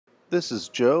This is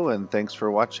Joe, and thanks for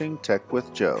watching Tech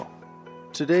with Joe.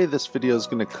 Today this video is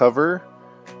going to cover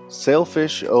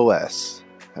Sailfish OS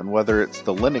and whether it's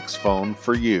the Linux phone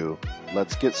for you.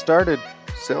 Let's get started.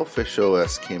 Sailfish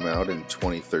OS came out in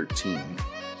 2013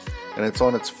 and it's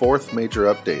on its fourth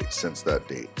major update since that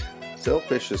date.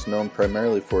 Sailfish is known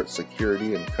primarily for its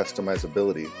security and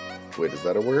customizability. Wait, is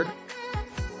that a word?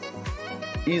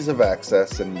 Ease of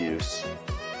access and use,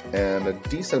 and a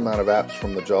decent amount of apps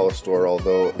from the Jolla store,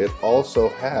 although it also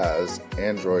has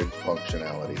Android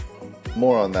functionality.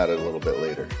 More on that a little bit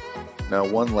later. Now,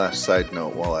 one last side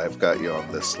note while I've got you on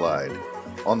this slide.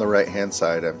 On the right hand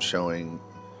side I'm showing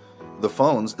the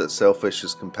phones that Sailfish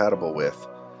is compatible with.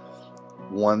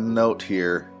 One note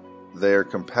here, they are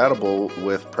compatible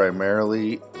with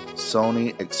primarily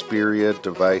Sony Xperia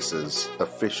devices,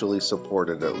 officially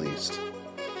supported at least.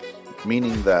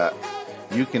 Meaning that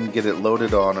you can get it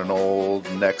loaded on an old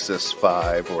Nexus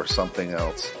 5 or something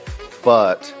else,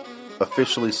 but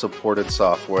officially supported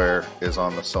software is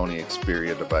on the Sony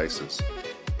Xperia devices.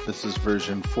 This is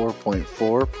version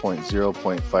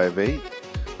 4.4.0.58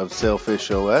 of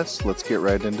Sailfish OS. Let's get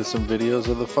right into some videos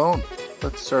of the phone.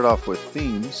 Let's start off with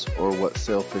themes, or what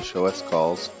Sailfish OS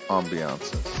calls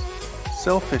ambiances.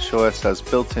 Sailfish OS has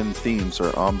built-in themes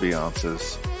or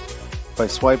ambiances. By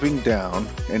swiping down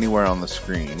anywhere on the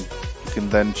screen, you can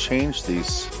then change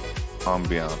these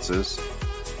ambiances,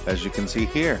 as you can see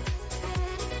here.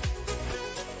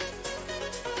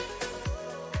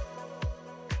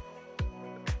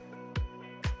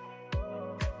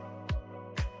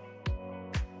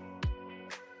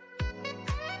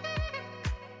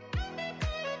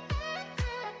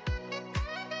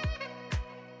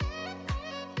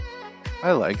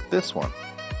 I like this one.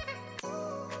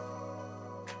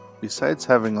 Besides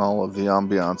having all of the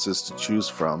ambiances to choose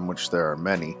from, which there are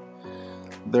many,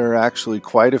 there are actually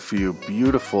quite a few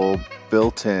beautiful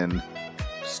built-in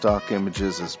stock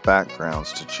images as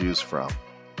backgrounds to choose from.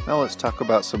 Now let's talk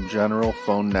about some general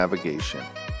phone navigation.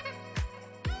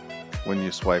 When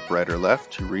you swipe right or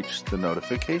left, you reach the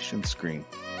notification screen.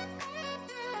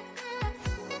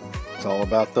 It's all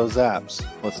about those apps.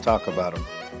 Let's talk about them.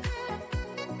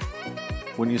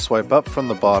 When you swipe up from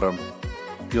the bottom,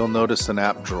 you'll notice an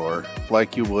app drawer,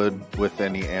 like you would with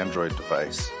any Android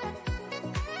device.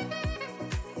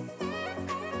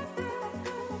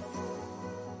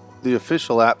 The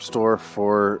official app store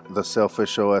for the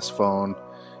Sailfish OS phone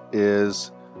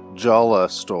is Jolla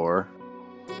Store.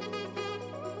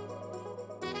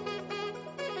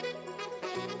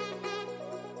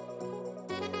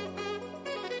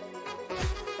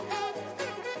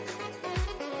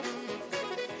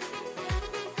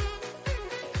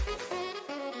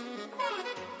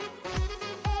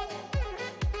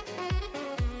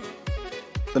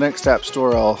 The next app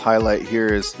store I'll highlight here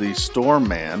is the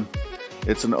Storeman.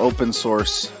 It's an open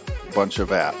source bunch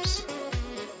of apps.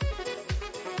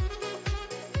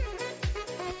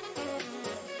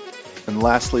 And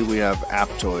lastly we have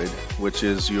Aptoid, which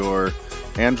is your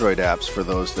Android apps for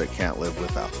those that can't live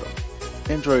without them.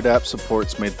 Android app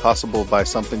support's made possible by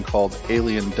something called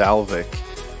Alien Dalvik,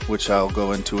 which I'll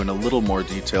go into in a little more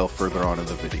detail further on in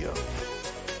the video.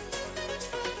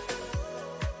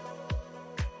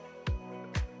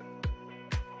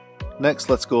 Next,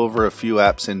 let's go over a few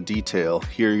apps in detail.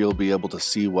 Here you'll be able to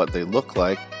see what they look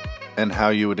like and how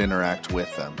you would interact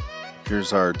with them.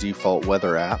 Here's our default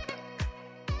weather app.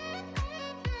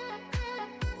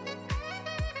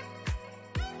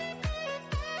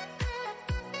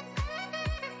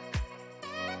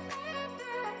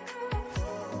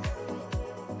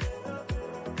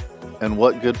 And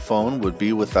what good phone would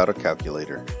be without a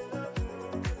calculator?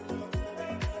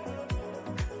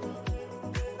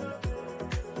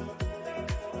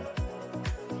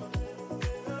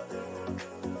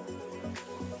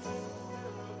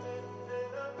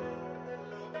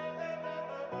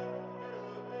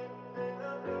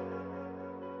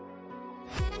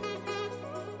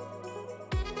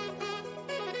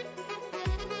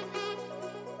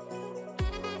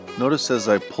 Notice as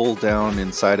I pull down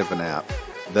inside of an app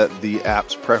that the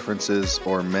app's preferences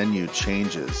or menu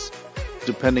changes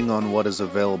depending on what is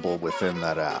available within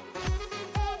that app.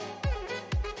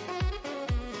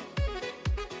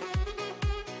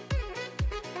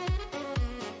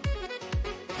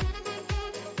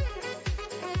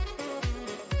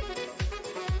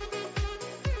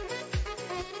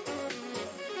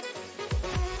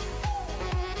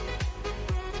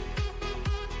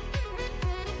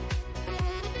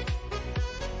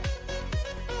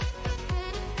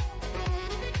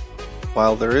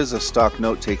 While there is a stock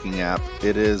note-taking app,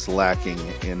 it is lacking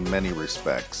in many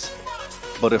respects.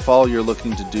 But if all you're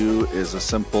looking to do is a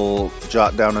simple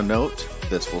jot down a note,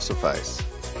 this will suffice.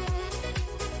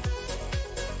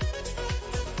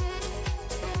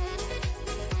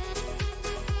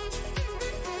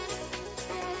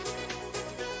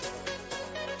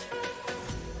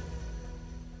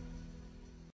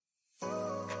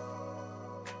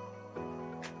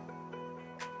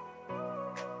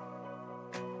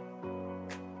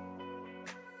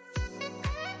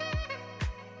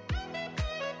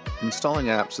 Installing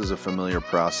apps is a familiar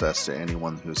process to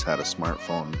anyone who's had a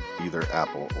smartphone, either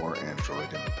Apple or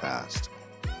Android, in the past.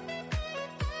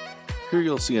 Here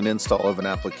you'll see an install of an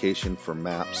application for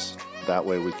maps, that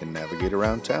way we can navigate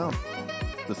around town.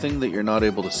 The thing that you're not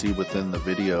able to see within the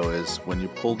video is when you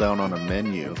pull down on a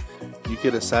menu, you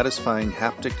get a satisfying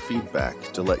haptic feedback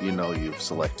to let you know you've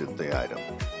selected the item.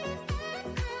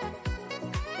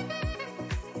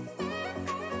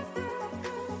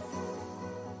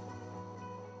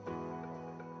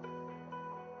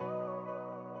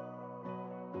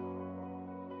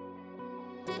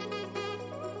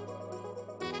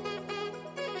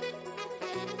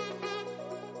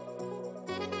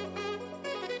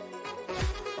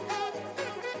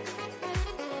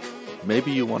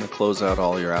 Maybe you want to close out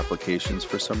all your applications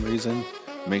for some reason.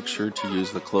 Make sure to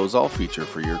use the Close All feature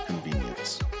for your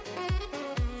convenience.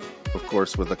 Of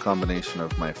course, with a combination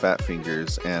of my fat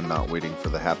fingers and not waiting for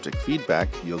the haptic feedback,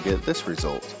 you'll get this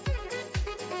result.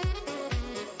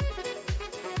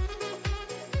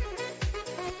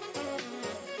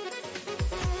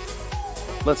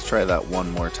 Let's try that one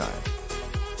more time.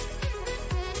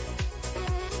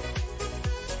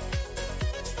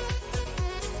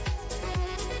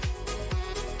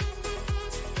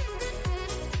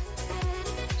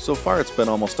 So far it's been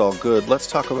almost all good. Let's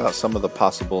talk about some of the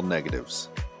possible negatives.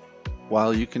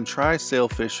 While you can try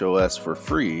Sailfish OS for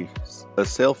free, a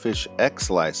Sailfish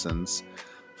X license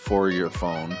for your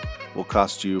phone will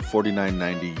cost you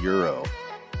 €49.90,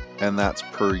 and that's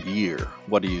per year.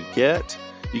 What do you get?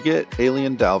 You get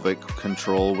Alien Dalvik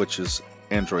control, which is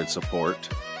Android support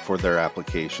for their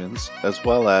applications, as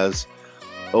well as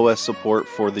OS support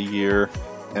for the year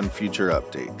and future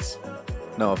updates.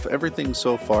 Now, if everything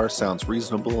so far sounds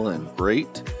reasonable and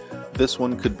great, this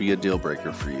one could be a deal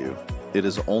breaker for you. It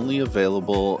is only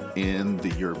available in the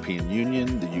European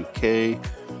Union, the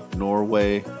UK,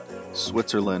 Norway,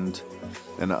 Switzerland,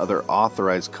 and other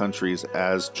authorized countries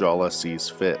as Jolla sees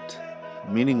fit.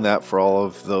 Meaning that for all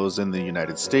of those in the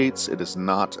United States, it is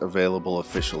not available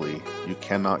officially. You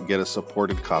cannot get a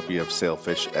supported copy of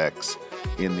Sailfish X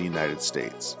in the United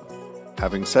States.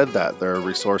 Having said that, there are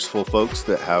resourceful folks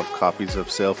that have copies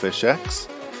of Sailfish X,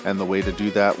 and the way to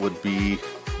do that would be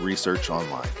research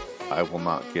online. I will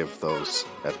not give those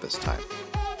at this time.